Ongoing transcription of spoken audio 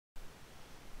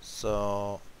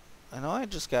So, I know I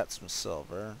just got some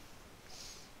silver.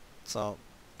 So,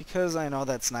 because I know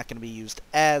that's not going to be used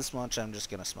as much, I'm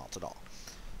just going to smelt it all.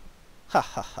 Ha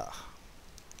ha ha.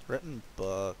 Written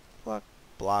book.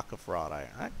 Block of wrought iron.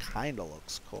 That kind of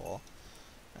looks cool.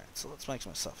 Alright, so let's make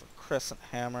myself a crescent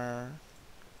hammer.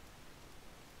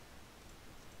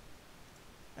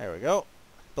 There we go.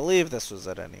 Believe this was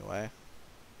it anyway.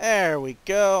 There we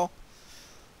go.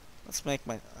 Let's make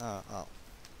my...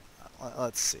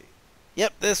 let's see.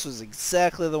 Yep, this was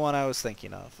exactly the one I was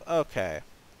thinking of. Okay.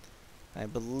 I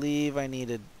believe I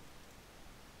needed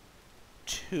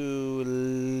 2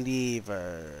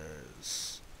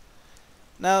 levers.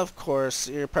 Now, of course,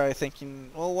 you're probably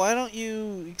thinking, well, why don't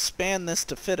you expand this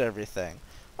to fit everything?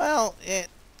 Well,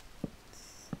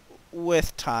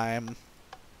 with time.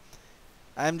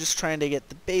 I'm just trying to get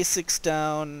the basics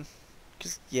down,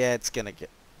 because, yeah, it's going to get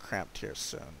cramped here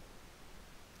soon.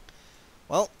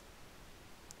 Well,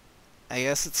 I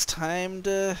guess it's time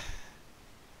to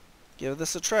give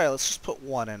this a try. Let's just put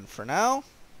 1 in for now.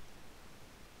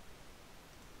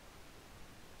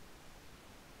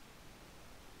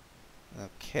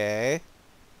 Okay.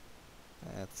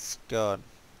 That's going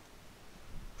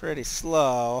pretty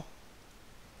slow.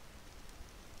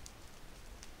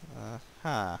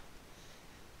 Huh.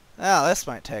 Well, this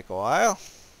might take a while.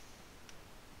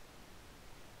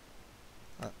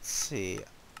 Let's see.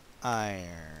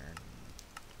 Iron.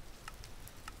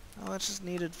 How much is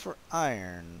needed for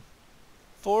iron?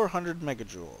 400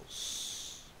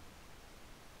 megajoules.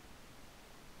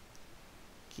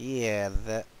 Yeah,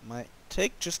 that might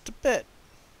take just a bit.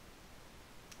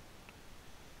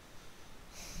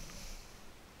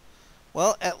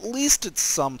 Well, at least it's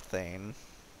something.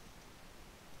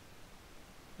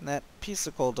 And that piece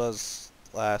of coal does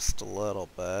last a little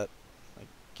bit, I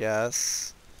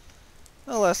guess.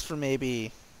 It'll last for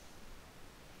maybe...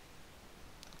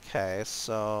 Okay,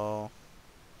 so...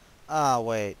 Ah,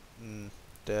 wait.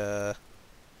 Duh.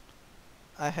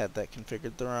 I had that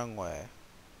configured the wrong way.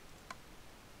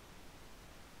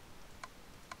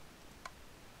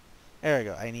 There we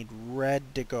go. I need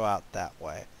red to go out that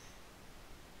way.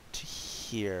 To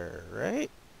here,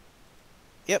 right?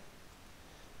 Yep.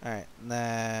 Alright, and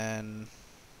then...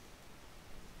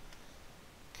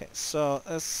 Okay, so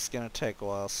this is going to take a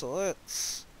while, so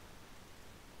let's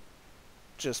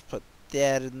just put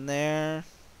that in there.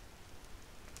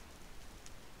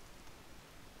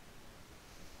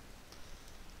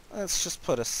 Let's just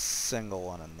put a single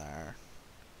one in there.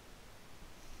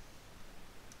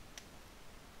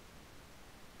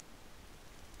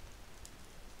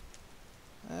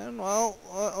 And, well,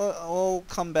 we'll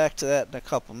come back to that in a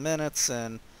couple minutes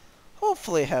and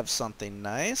hopefully have something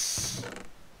nice.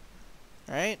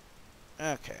 Right?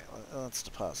 Okay, let's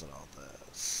deposit all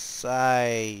this.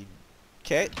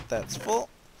 Okay, that's full.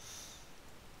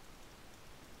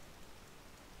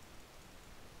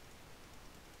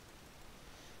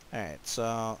 Alright,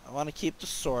 so I want to keep the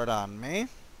sword on me.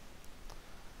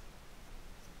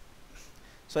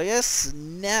 So I guess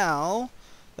now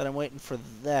that I'm waiting for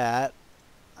that,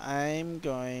 I'm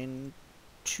going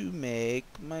to make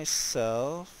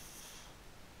myself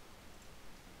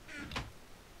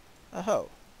a hoe.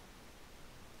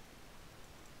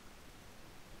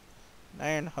 An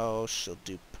iron hoe she'll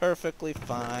do perfectly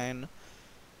fine.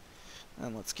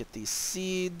 And let's get these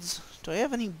seeds. Do I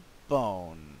have any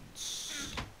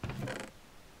bones?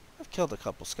 I've killed a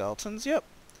couple skeletons, yep.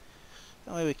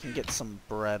 That way we can get some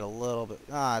bread a little bit.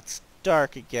 Ah, it's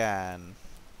dark again.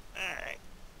 Alright.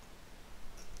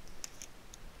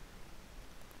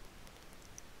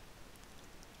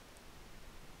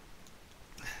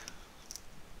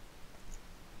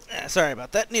 Sorry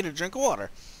about that. Need a drink of water.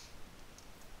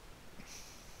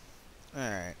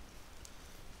 Alright.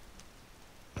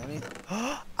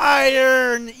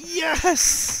 Iron!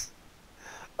 Yes!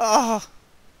 Ah,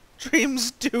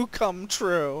 dreams do come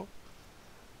true.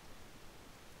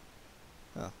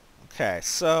 Oh, okay,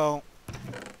 so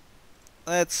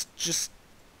let's just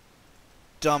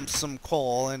dump some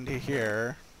coal into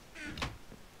here.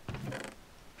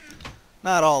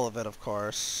 Not all of it, of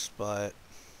course, but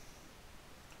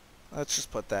let's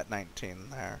just put that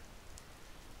 19 there.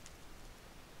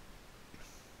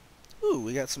 Ooh,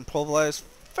 we got some pulverized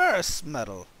ferrous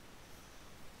metal.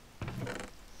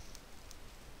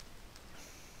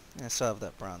 I still have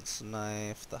that bronze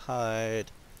knife, the hide.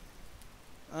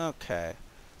 Okay,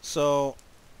 so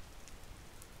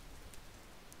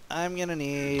I'm gonna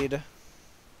need a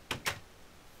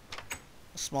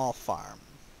small farm.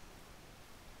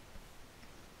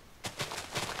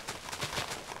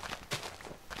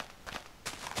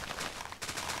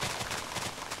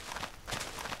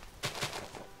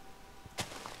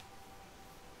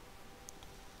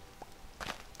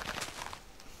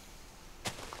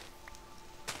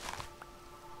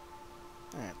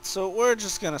 so we're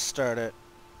just gonna start it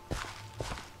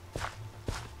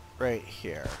right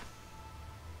here.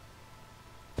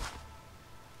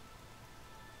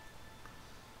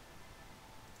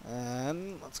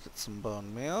 And let's get some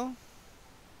bone meal.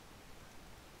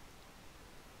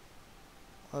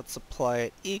 Let's apply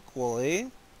it equally.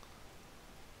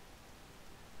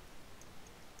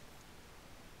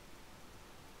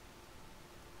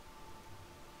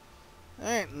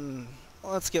 Alright, and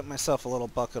let's get myself a little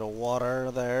bucket of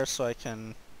water there so I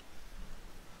can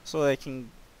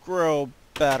grow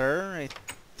better, I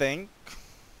think.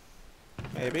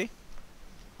 Maybe.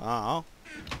 I don't know.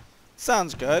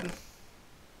 Sounds good.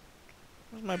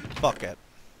 Where's my bucket?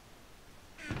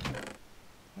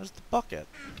 Where's the bucket?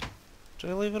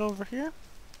 Did I leave it over here?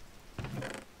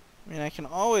 I mean, I can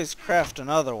always craft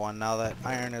another one now that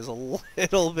iron is a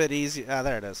little bit easier. Ah,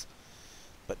 there it is.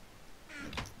 But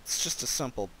it's just a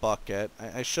simple bucket.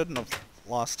 I shouldn't have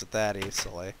lost it that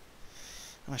easily.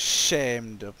 I'm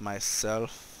ashamed of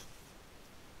myself.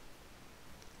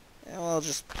 And we'll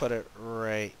just put it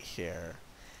right here.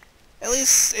 At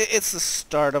least it's the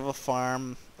start of a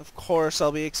farm. Of course,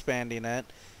 I'll be expanding it,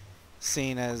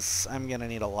 seeing as I'm gonna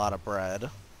need a lot of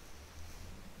bread.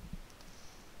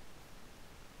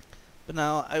 But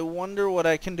now, I wonder what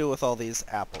I can do with all these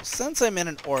apples. Since I'm in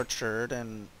an orchard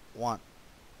and want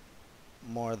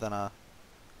more than a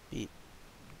beet.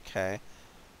 Okay.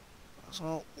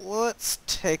 So, let's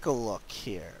take a look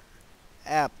here.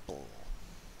 Apple.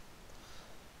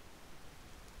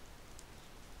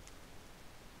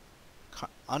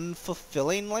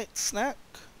 Unfulfilling light snack?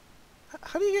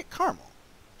 How do you get caramel?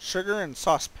 Sugar and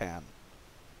saucepan.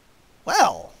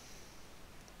 Well!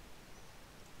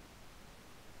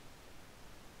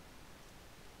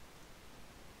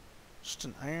 Just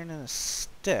an iron and a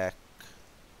stick.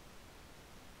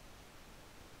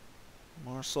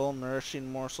 Morsel,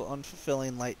 nourishing morsel,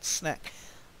 unfulfilling light snack.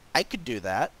 I could do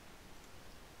that.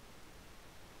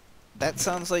 That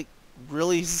sounds like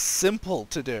really simple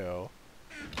to do.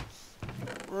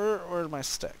 Where are my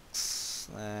sticks?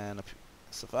 And a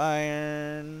piece of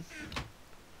iron.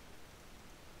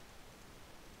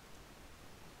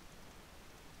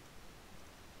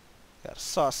 Got a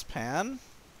saucepan.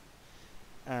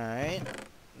 Alright.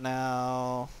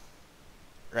 Now...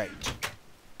 Right.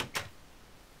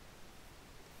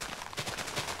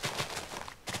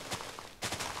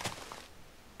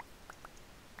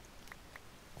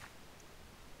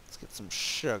 Let's get some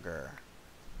sugar.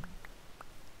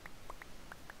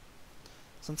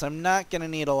 Since I'm not going to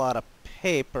need a lot of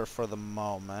paper for the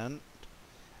moment,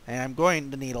 and I'm going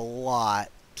to need a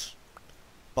lot,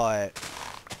 but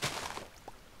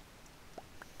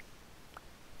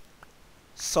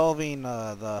solving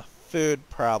the food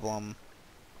problem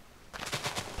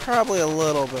probably a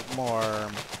little bit more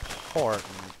important.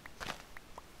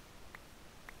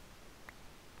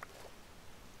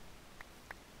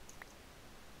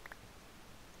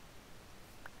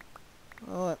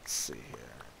 Well, let's see here.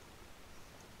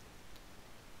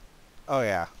 Oh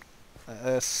yeah,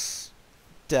 this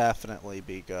definitely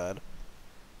be good.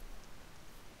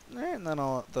 Alright, and then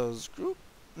I'll let those group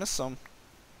miss some.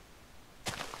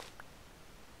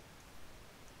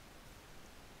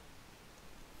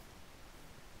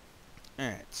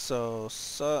 Alright,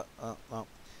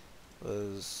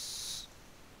 let's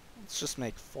just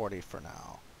make 40 for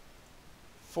now.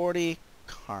 40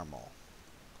 caramel.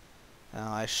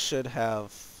 Now I should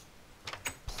have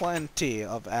plenty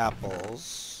of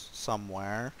apples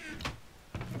somewhere.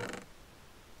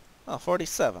 Oh,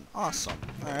 47. Awesome.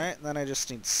 Alright, then I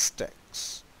just need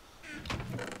sticks.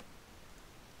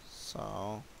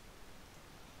 So,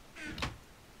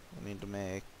 I need to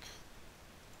make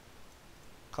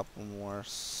a couple more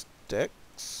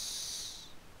sticks.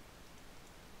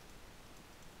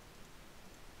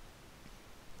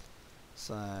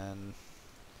 So then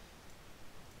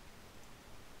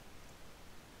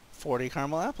 40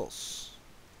 caramel apples.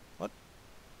 What?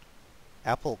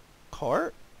 Apple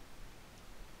core?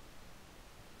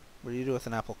 What do you do with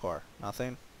an apple core?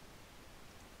 Nothing?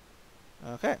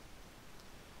 Okay.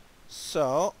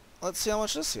 So, let's see how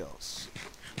much this yields.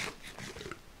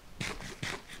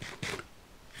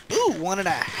 Ooh,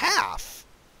 1.5!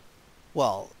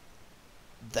 Well,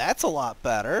 that's a lot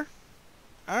better.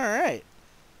 Alright.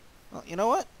 Well, you know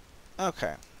what?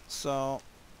 Okay, so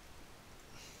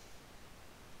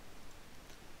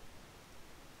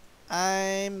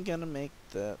I'm gonna make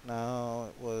that. Now,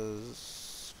 it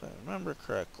was, if I remember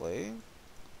correctly,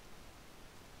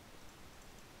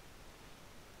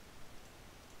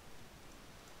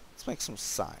 let's make some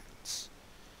signs.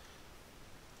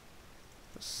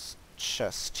 This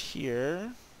chest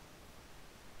here.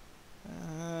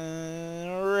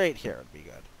 Right here would be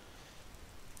good.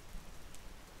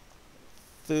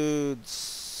 Food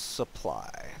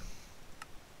supply.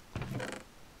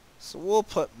 So we'll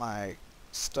put my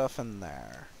stuff in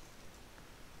there.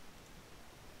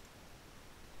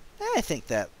 I think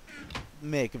that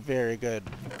make a very good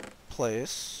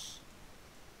place.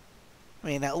 I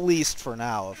mean, at least for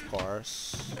now, of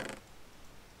course.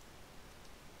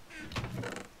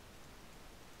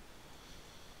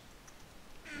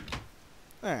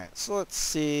 Alright, so let's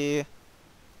see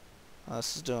how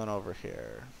this is doing over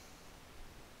here.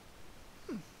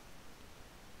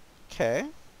 Okay.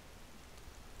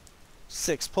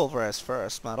 6 pulverized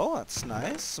ferrous metal, that's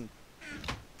nice. Some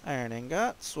iron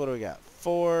ingots. What do we got?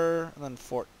 4, and then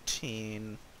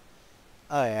 14.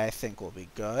 Oh yeah, I think we'll be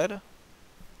good.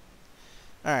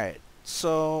 Alright,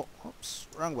 so... Oops,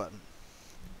 wrong button.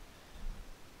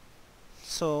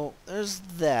 So, there's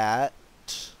that.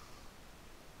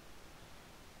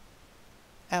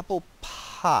 Apple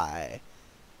pie.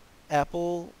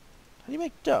 Apple... How do you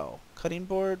make dough? Cutting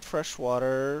board, fresh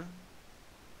water.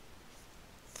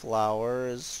 Flour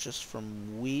is just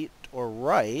from wheat or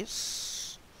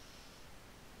rice.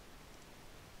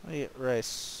 I get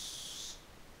rice.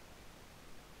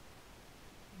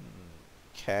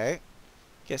 Okay.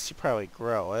 Guess you probably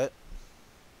grow it.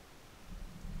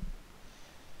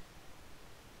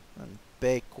 And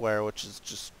bakeware, which is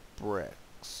just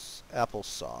bricks.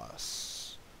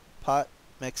 Applesauce. Pot,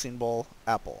 mixing bowl,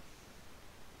 apple.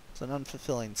 It's an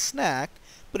unfulfilling snack,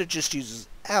 but it just uses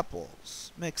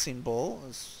apples. Mixing bowl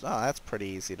is, oh, that's pretty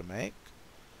easy to make.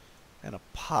 And a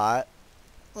pot,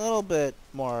 a little bit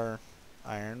more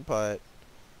iron, but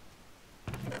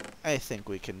I think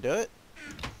we can do it.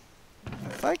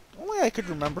 If only I could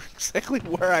remember exactly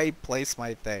where I place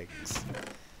my things.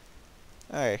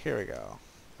 Alright, here we go.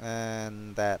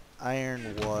 And that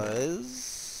iron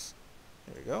was...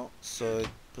 Here we go. So I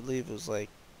believe it was like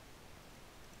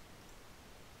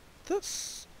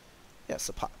this. Yes,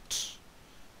 a pot.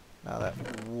 Now that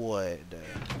wood.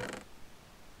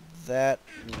 That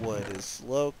wood is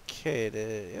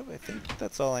located... Yep, I think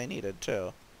that's all I needed,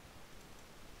 too.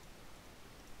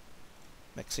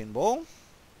 Mixing bowl.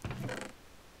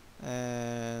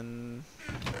 And...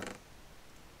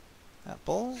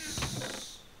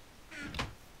 apples.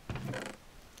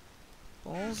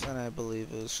 Bowls, and I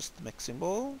believe it was just the mixing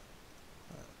bowl.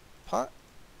 Pot.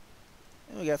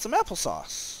 And we got some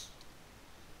applesauce.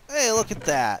 Hey, look at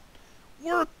that.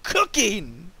 We're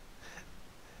cooking!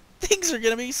 Things are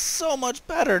gonna be so much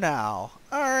better now.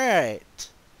 Alright.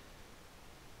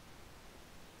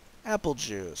 Apple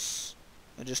juice.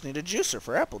 I just need a juicer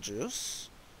for apple juice.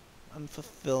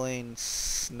 Unfulfilling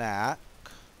snack.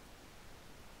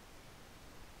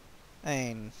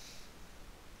 I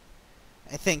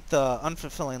think the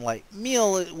unfulfilling light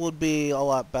meal would be a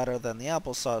lot better than the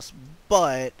applesauce,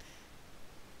 but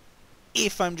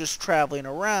if I'm just traveling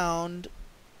around,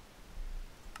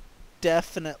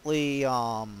 definitely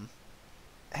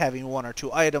having 1 or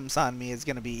 2 items on me is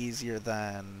going to be easier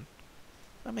than...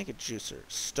 I'll make a juicer.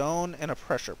 Stone and a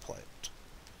pressure plate.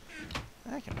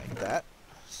 I can make that.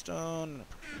 Stone.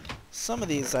 Some of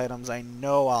these items I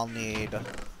know I'll need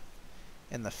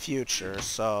in the future,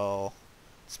 so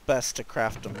it's best to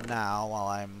craft them now while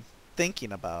I'm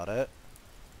thinking about it.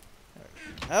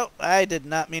 Oh, I did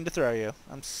not mean to throw you.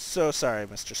 I'm so sorry,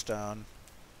 Mr. Stone.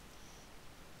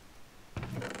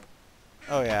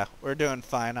 Oh yeah, we're doing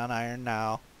fine on iron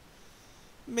now.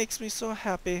 Makes me so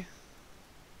happy.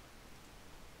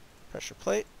 Pressure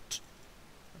plate.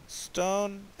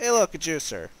 Stone. Hey look, a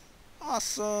juicer.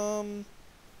 Awesome.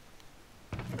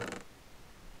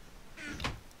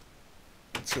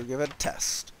 Let's go give it a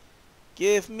test.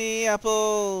 Give me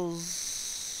apples.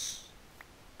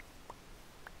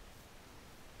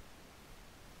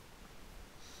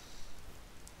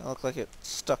 It looked like it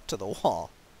stuck to the wall.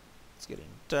 It's getting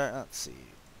dark. Let's see.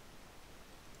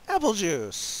 Apple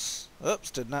juice.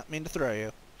 Oops, did not mean to throw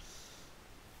you.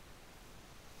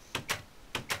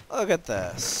 Look at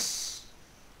this.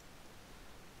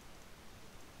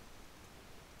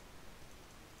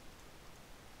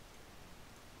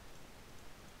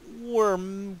 We're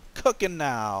cooking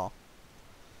now.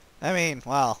 I mean,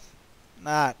 well,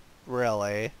 not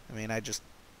really. I mean, I just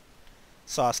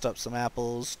sauced up some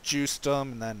apples, juiced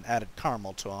them, and then added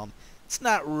caramel to them. It's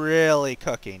not really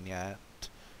cooking yet,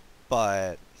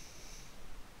 but...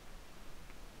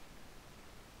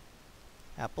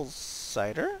 Apple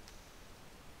cider?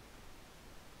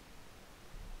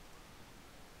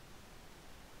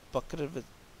 Bucket of it.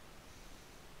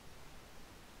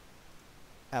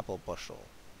 Apple bushel.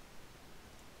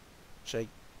 Which I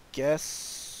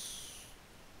guess...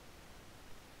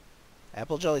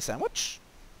 Apple jelly sandwich.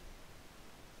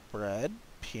 Bread.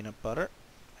 Peanut butter.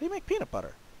 How do you make peanut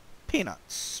butter?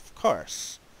 Peanuts, of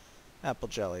course. Apple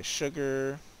jelly.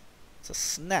 Sugar. It's a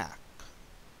snack.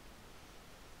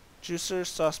 Juicer,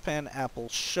 saucepan, apple,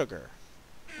 sugar.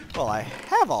 Well, I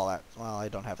have all that. Well, I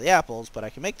don't have the apples, but I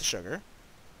can make the sugar.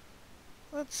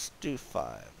 Let's do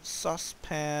 5.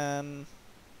 Saucepan.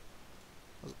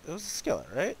 It was a skillet,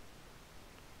 right?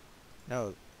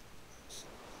 No.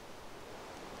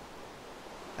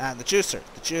 And the juicer.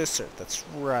 The juicer. That's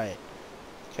right.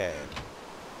 Okay.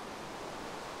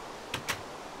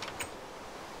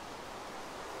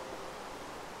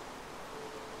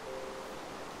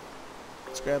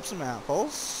 Let's grab some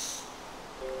apples.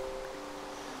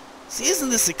 See, isn't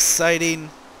this exciting?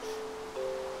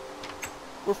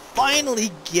 We're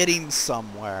finally getting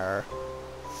somewhere.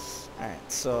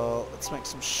 Alright, so let's make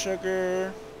some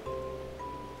sugar.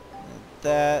 And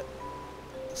that.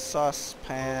 The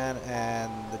saucepan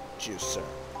and the juicer.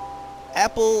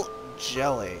 Apple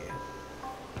jelly.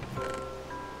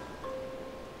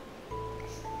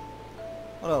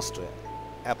 What else do we have?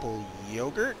 Apple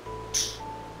yogurt.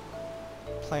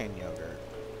 Plain yogurt.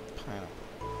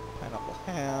 Pineapple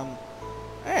ham.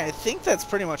 Alright, I think that's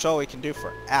pretty much all we can do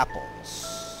for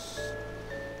apples.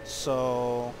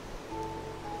 So...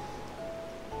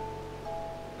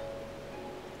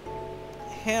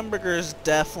 hamburgers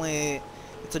definitely...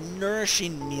 it's a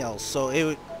nourishing meal, so it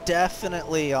would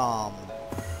definitely,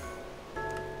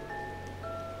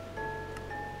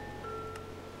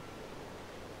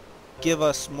 give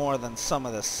us more than some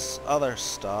of this other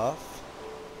stuff.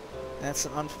 That's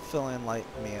an unfulfilling light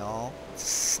meal. It's a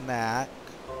snack.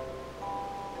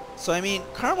 So, I mean,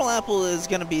 caramel apple is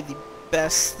going to be the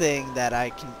best thing that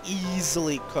I can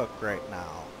easily cook right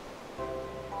now.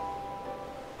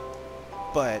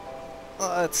 But,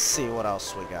 let's see what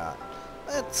else we got.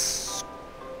 Let's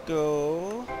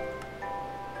go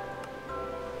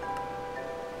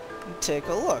and take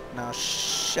a look. Now,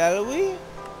 shall we?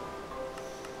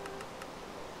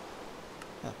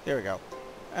 Oh, here we go.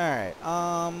 Alright,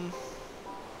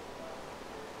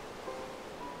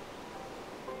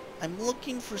 I'm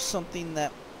looking for something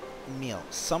that meal.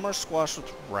 Summer squash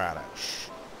with radish.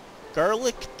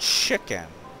 Garlic chicken.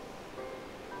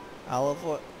 Olive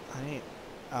oil. I need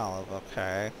olive,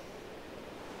 okay.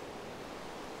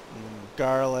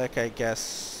 Garlic, I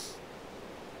guess.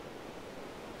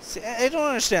 See, I don't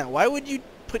understand. Why would you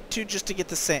put 2 just to get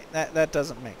the same? That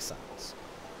doesn't make sense.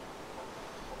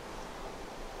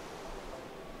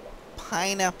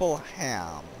 Pineapple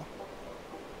ham.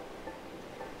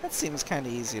 That seems kind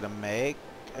of easy to make.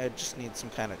 I just need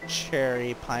some kind of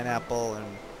cherry, pineapple, and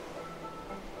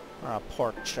or a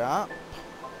pork chop.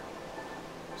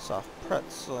 Soft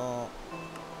pretzel.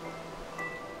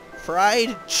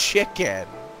 Fried chicken.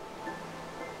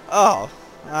 Oh,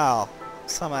 wow.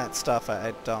 Some of that stuff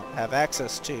I don't have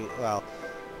access to. Well,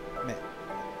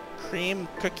 cream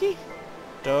cookie?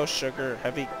 Dough, sugar,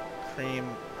 heavy cream,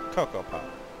 cocoa powder.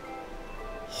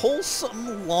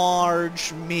 Wholesome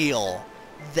large meal.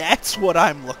 That's what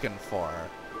I'm looking for.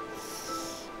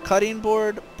 Cutting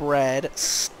board, bread,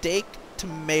 steak,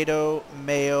 tomato,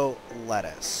 mayo,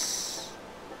 lettuce.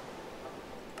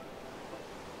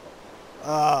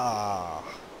 Ah.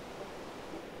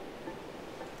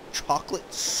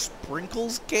 Chocolate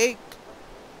sprinkles cake?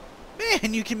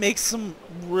 Man, you can make some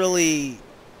really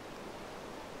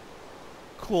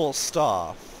cool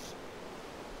stuff.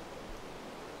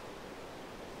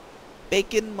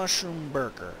 Bacon mushroom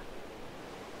burger.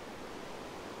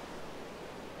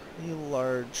 Pretty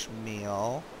large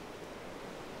meal.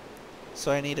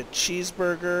 So I need a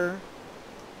cheeseburger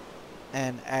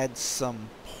and add some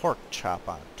pork chop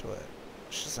onto it.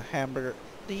 Which is a hamburger.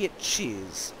 How do you get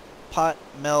cheese? Pot,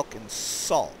 milk, and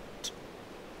salt.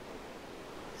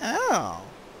 Oh.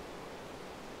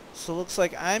 So it looks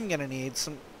like I'm gonna need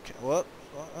some... What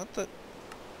the...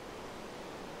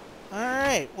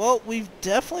 Alright, well, we've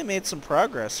definitely made some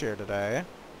progress here today.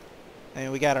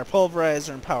 And we got our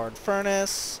pulverizer and powered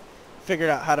furnace. Figured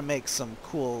out how to make some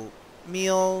cool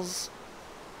meals.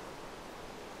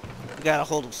 We got a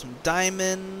hold of some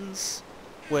diamonds.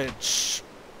 Which,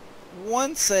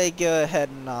 once I go ahead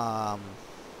and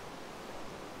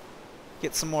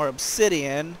get some more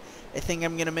obsidian, I think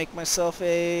I'm gonna make myself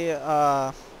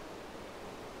a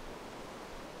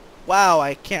wow,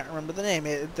 I can't remember the name.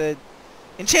 The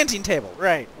enchanting table,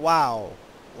 right? Wow,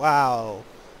 wow.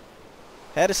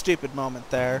 Had a stupid moment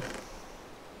there,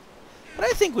 but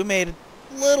I think we made a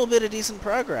little bit of decent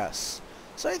progress.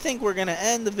 So I think we're gonna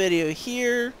end the video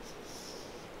here.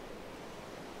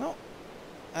 Oh,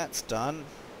 that's done.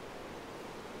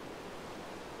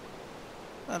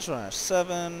 That's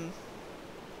 7.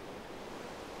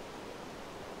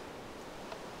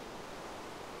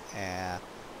 Can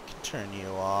turn you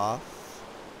off.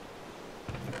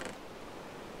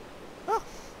 Oh,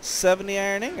 70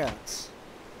 iron ingots.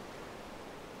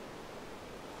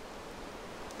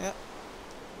 Yep.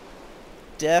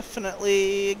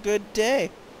 Definitely a good day.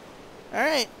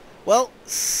 Alright. Well,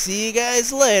 see you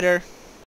guys later.